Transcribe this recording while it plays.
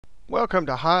Welcome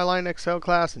to Highline Excel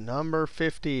class number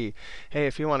 50. Hey,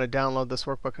 if you want to download this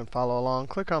workbook and follow along,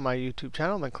 click on my YouTube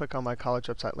channel, then click on my college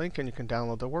website link, and you can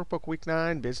download the workbook Week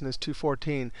 9, Business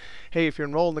 214. Hey, if you're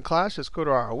enrolled in the class, just go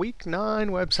to our Week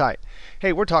 9 website.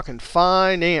 Hey, we're talking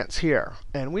finance here,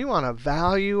 and we want to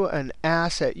value an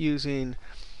asset using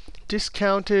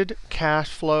discounted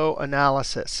cash flow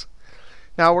analysis.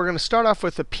 Now we're going to start off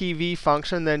with the PV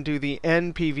function, then do the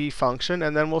NPV function,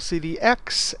 and then we'll see the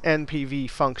XNPV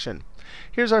function.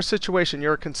 Here's our situation.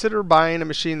 You're considered buying a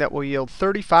machine that will yield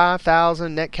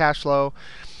 $35,000 net cash flow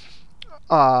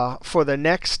for the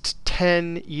next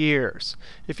 10 years.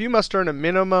 If you must earn a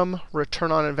minimum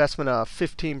return on investment of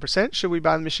 15%, should we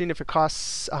buy the machine if it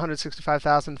costs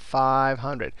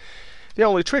 $165,500? The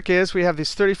only trick is we have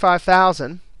these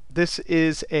 $35,000. This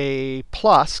is a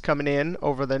plus coming in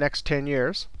over the next 10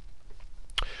 years.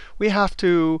 We have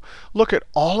to look at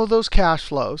all of those cash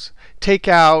flows, take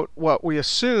out what we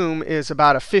assume is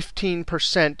about a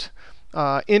 15%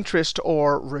 interest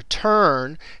or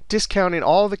return, discounting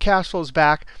all of the cash flows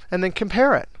back, and then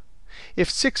compare it. If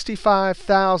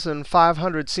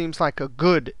 $65,500 seems like a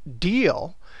good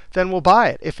deal, then we'll buy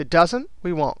it. If it doesn't,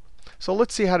 we won't. So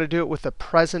let's see how to do it with the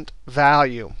present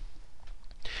value.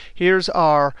 Here's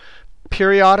our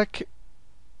periodic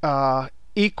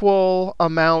equal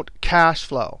amount cash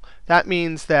flow. That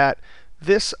means that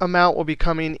this amount will be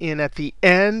coming in at the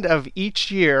end of each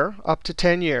year up to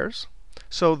 10 years.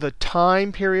 So the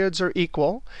time periods are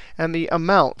equal, and the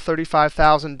amount,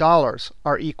 $35,000,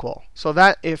 are equal. So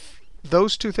that if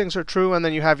those two things are true, and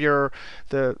then you have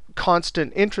the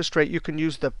constant interest rate, you can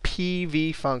use the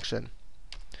PV function.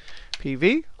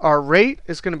 PV, our rate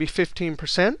is going to be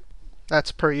 15%.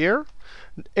 That's per year.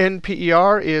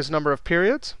 NPER is number of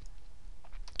periods.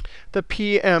 The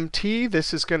PMT,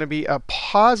 this is going to be a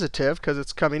positive because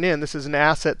it's coming in. This is an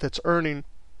asset that's earning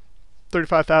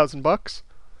 $35,000.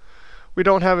 We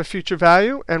don't have a future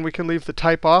value, and we can leave the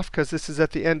type off because this is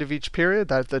at the end of each period.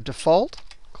 That's the default.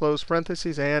 Close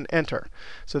parentheses and enter.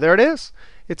 So there it is.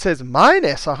 It says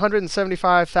minus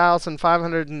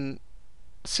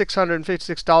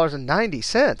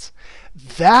 $175,656.90.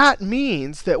 That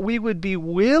means that we would be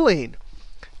willing,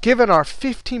 given our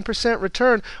 15%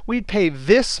 return, we'd pay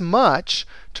this much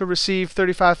to receive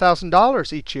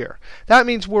 $35,000 each year. That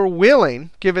means we're willing,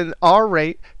 given our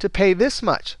rate, to pay this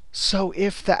much. So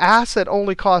if the asset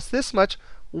only costs this much,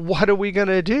 what are we going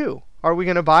to do? Are we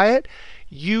going to buy it?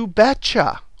 You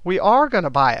betcha. We are going to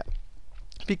buy it.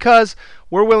 Because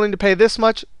we're willing to pay this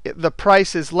much, the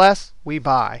price is less, we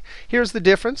buy. Here's the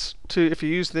difference to if you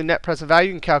use the net present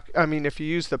value, if you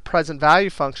use the present value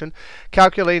function,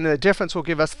 calculating the difference will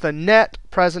give us the net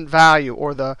present value,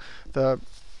 or the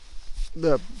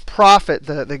profit,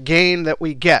 the gain that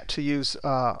we get, to use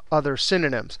other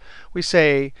synonyms. We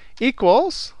say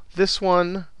equals this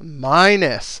one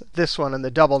minus this one, and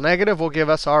the double negative will give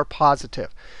us our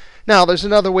positive. Now there's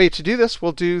another way to do this.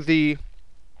 We'll do the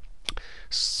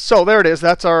So there it is.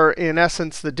 That's our, in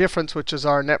essence, the difference, which is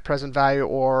our net present value,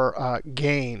 or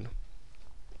gain.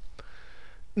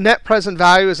 Net present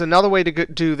value is another way to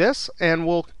do this, and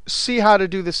we'll see how to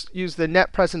do this. Use the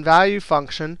net present value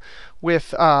function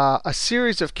with a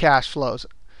series of cash flows.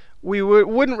 We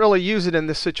wouldn't really use it in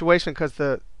this situation because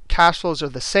the cash flows are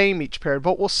the same each period,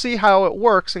 but we'll see how it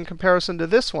works in comparison to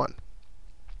this one.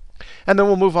 And then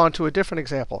we'll move on to a different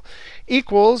example.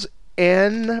 Equals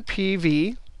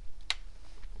NPV.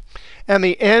 And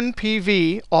the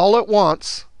NPV, all it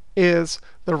wants is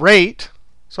the rate.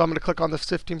 So I'm going to click on the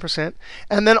 15%,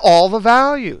 and then all the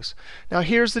values. Now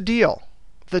here's the deal.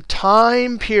 The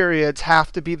time periods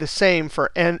have to be the same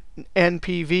for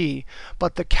NPV,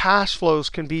 but the cash flows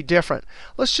can be different.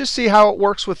 Let's just see how it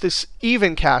works with this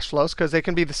even cash flows, because they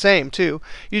can be the same too.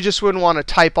 You just wouldn't want to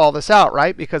type all this out,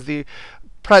 right? Because the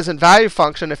present value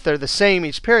function, if they're the same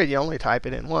each period, you only type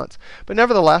it in once. But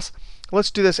nevertheless,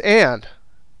 let's do this. And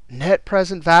net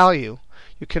present value,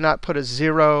 you cannot put a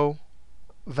zero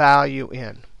value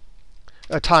in,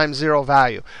 a times zero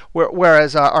value.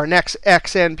 Whereas our next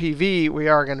XNPV, we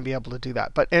are going to be able to do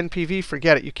that. But NPV,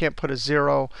 forget it. You can't put a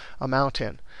zero amount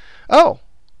in. Oh,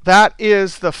 that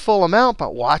is the full amount.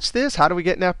 But watch this. How do we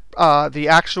get the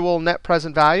actual net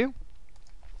present value?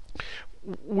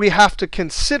 We have to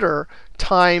consider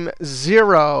time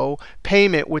zero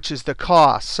payment, which is the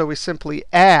cost. So we simply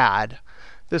add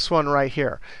this one right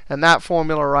here. And that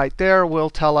formula right there will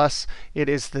tell us it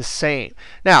is the same.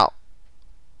 Now,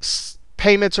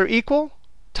 payments are equal.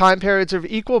 Time periods are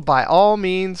equal. By all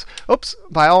means,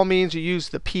 you use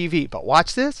the PV. But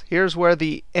watch this. Here's where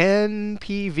the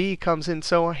NPV comes in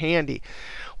so handy.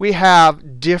 we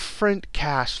have different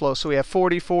cash flows. So we have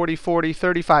 40, 40, 40,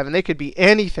 35, and they could be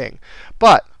anything.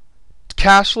 But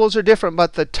cash flows are different,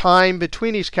 but the time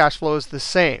between each cash flow is the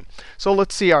same. So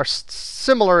let's see our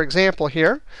similar example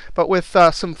here, but with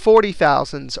some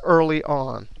 40,000s early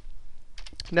on.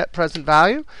 Net present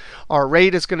value, our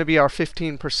rate is going to be our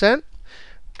 15%,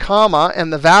 comma,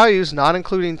 and the values not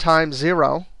including times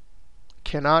 0.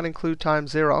 Cannot include times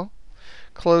 0.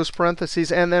 Close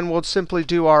parentheses, and then we'll simply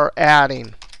do our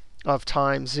adding of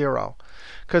times 0.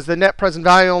 Because the net present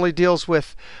value only deals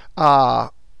with the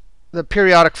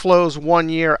periodic flows 1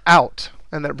 year out,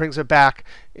 and then it brings it back.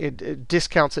 It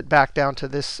discounts it back down to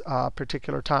this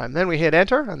particular time. Then we hit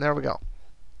enter, and there we go.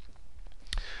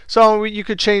 So you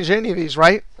could change any of these,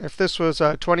 right? If this was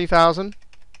 20,000,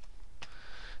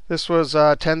 this was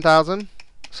 10,000,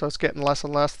 so it's getting less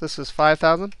and less. This is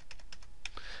 5,000,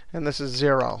 and this is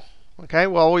 0. Okay,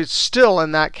 well, we still,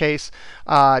 in that case,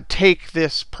 take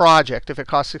this project if it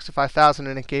cost 65,000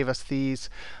 and it gave us these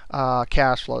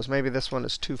cash flows. Maybe this one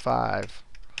is 2.5.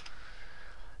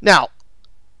 Now,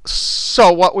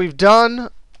 so what we've done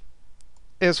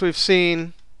is we've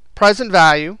seen present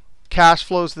value, cash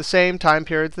flows the same, time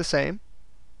period the same.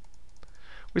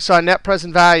 We saw net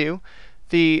present value.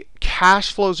 The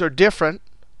cash flows are different,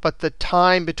 but the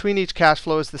time between each cash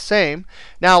flow is the same.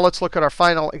 Now let's look at our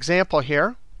final example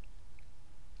here.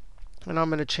 And I'm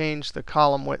going to change the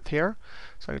column width here,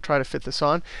 so I can try to fit this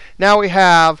on. Now we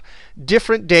have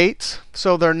different dates.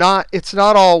 So they're not. It's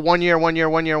not all 1 year, 1 year,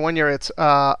 1 year, 1 year. It's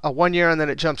a 1 year, and then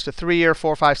it jumps to 3 year,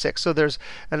 4, 5, 6. So there's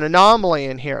an anomaly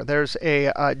in here. There's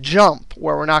a jump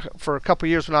where we're not, for a couple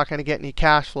years, we're not going to get any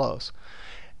cash flows.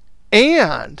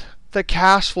 And the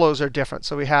cash flows are different.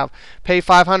 So we have pay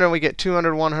 500, and we get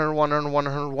 200, 100, 100,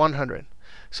 100, 100.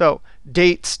 So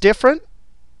dates different.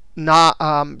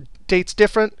 Dates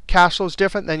different, cash flows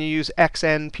different, then you use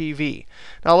XNPV.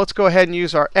 Now let's go ahead and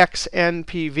use our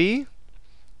XNPV.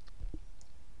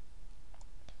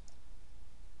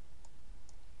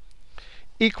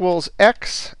 Equals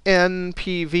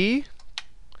XNPV.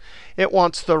 It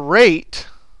wants the rate,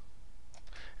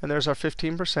 and there's our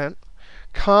 15%,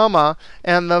 comma,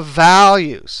 and the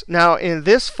values. Now in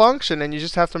this function, and you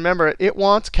just have to remember it, it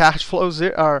wants cash flow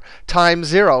or times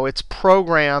 0. It's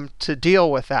programmed to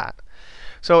deal with that.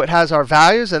 So it has our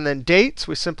values and then dates.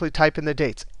 We simply type in the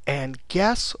dates. And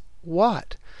guess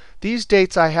what? These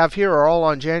dates I have here are all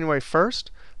on January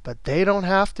 1st, but they don't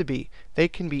have to be. They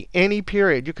can be any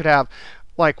period. You could have,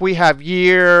 like we have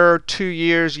year, 2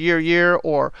 years, year,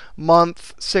 or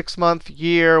month, 6 month,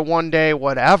 year, 1 day,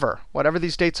 whatever. Whatever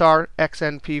these dates are,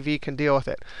 XNPV can deal with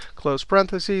it. Close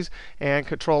parentheses and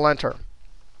Control Enter.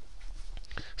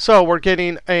 So we're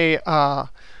getting a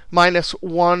minus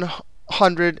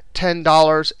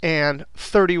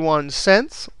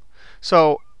 $110.31.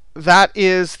 So that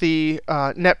is the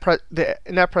net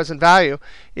present value.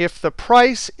 If the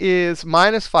price is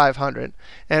minus 500,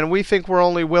 and we think we're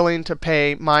only willing to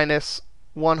pay minus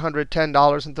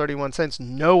 $110.31,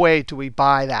 no way do we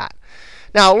buy that.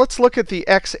 Now let's look at the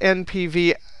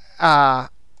XNPV,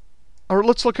 or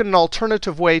let's look at an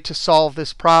alternative way to solve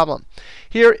this problem.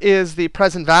 Here is the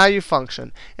present value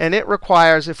function, and it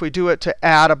requires, if we do it, to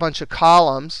add a bunch of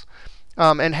columns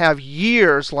and have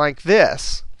years like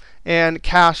this and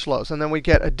cash flows, and then we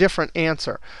get a different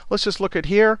answer. Let's just look at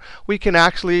here. We can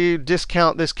actually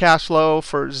discount this cash flow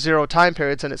for 0 time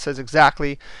periods, and it says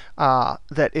exactly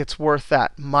that it's worth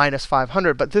that minus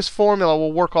 500. But this formula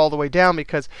will work all the way down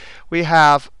because we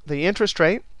have the interest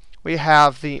rate. We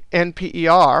have the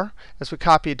NPER. As we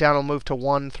copy it down, it'll move to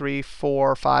 1, 3,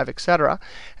 4, 5, etc.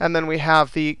 And then we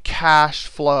have the cash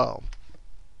flow.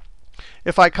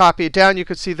 If I copy it down, you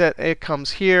could see that it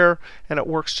comes here, and it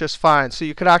works just fine. So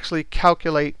you could actually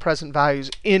calculate present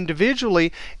values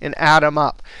individually and add them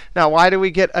up. Now, why do we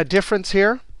get a difference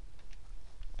here?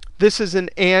 This is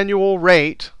an annual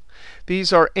rate.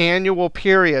 These are annual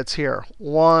periods here.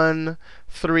 1,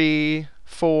 3,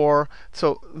 4.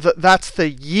 So that's the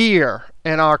year.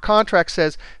 And our contract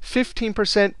says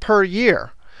 15% per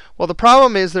year. Well, the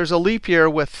problem is there's a leap year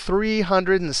with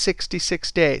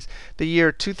 366 days. The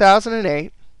year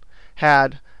 2008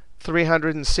 had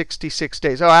 366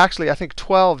 days. Oh, actually, I think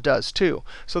 12 does too.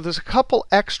 So there's a couple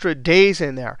extra days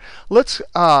in there. Let's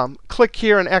click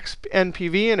here in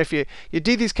XNPV. And if you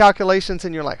do these calculations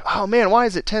and you're like, oh man, why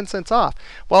is it 10 cents off?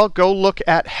 Well, go look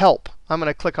at help. I'm going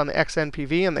to click on the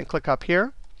XNPV and then click up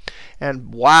here.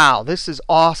 And wow, this is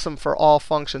awesome for all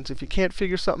functions. If you can't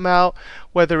figure something out,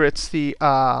 whether it's the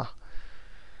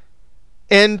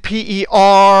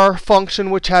NPER function,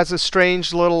 which has a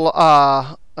strange little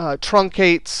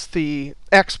truncates the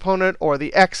exponent or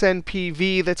the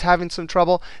XNPV that's having some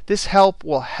trouble, this help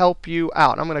will help you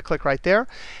out. I'm going to click right there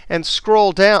and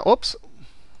scroll down. Oops.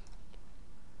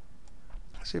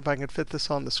 See if I can fit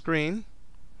this on the screen.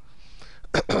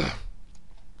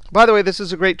 By the way, this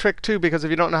is a great trick too, because if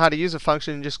you don't know how to use a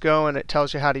function, you just go and it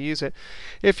tells you how to use it.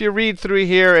 If you read through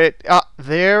here,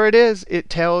 there it is. It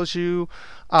tells you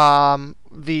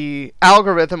the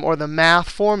algorithm or the math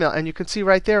formula. And you can see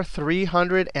right there,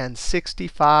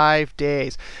 365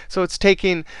 days. So it's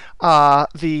taking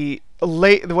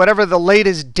whatever the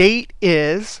latest date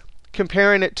is,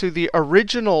 comparing it to the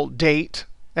original date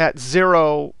at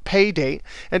 0 pay date,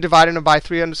 and dividing them by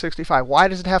 365. Why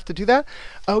does it have to do that?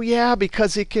 Oh, yeah,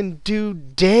 because it can do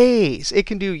days. It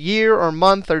can do year or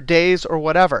month or days or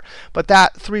whatever. But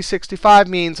that 365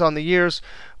 means on the years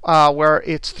where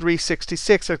it's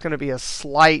 366, there's going to be a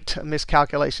slight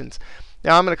miscalculations.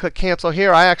 Now I'm going to click cancel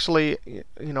here. I actually,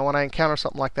 when I encounter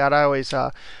something like that, I always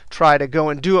try to go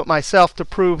and do it myself to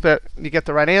prove that you get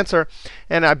the right answer.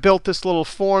 And I built this little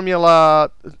formula,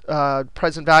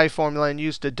 present value formula, and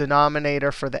used a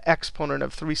denominator for the exponent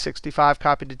of 365,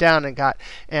 copied it down,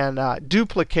 and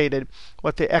duplicated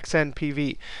what the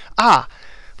XNPV. But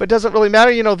it doesn't really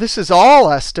matter. This is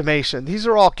all estimation. These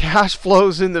are all cash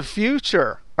flows in the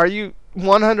future. Are you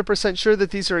 100% sure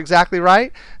that these are exactly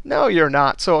right? No, you're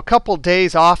not. So a couple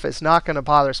days off is not going to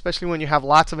bother, especially when you have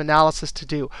lots of analysis to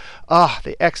do.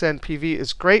 The XNPV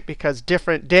is great because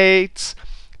different dates,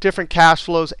 different cash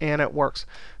flows, and it works.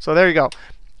 So there you go.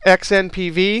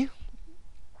 XNPV,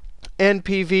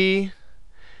 NPV,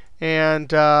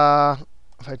 and if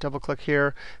I double click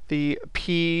here, the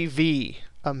PV.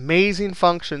 Amazing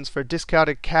functions for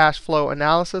discounted cash flow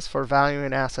analysis for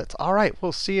valuing assets. All right,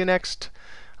 we'll see you next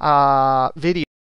video.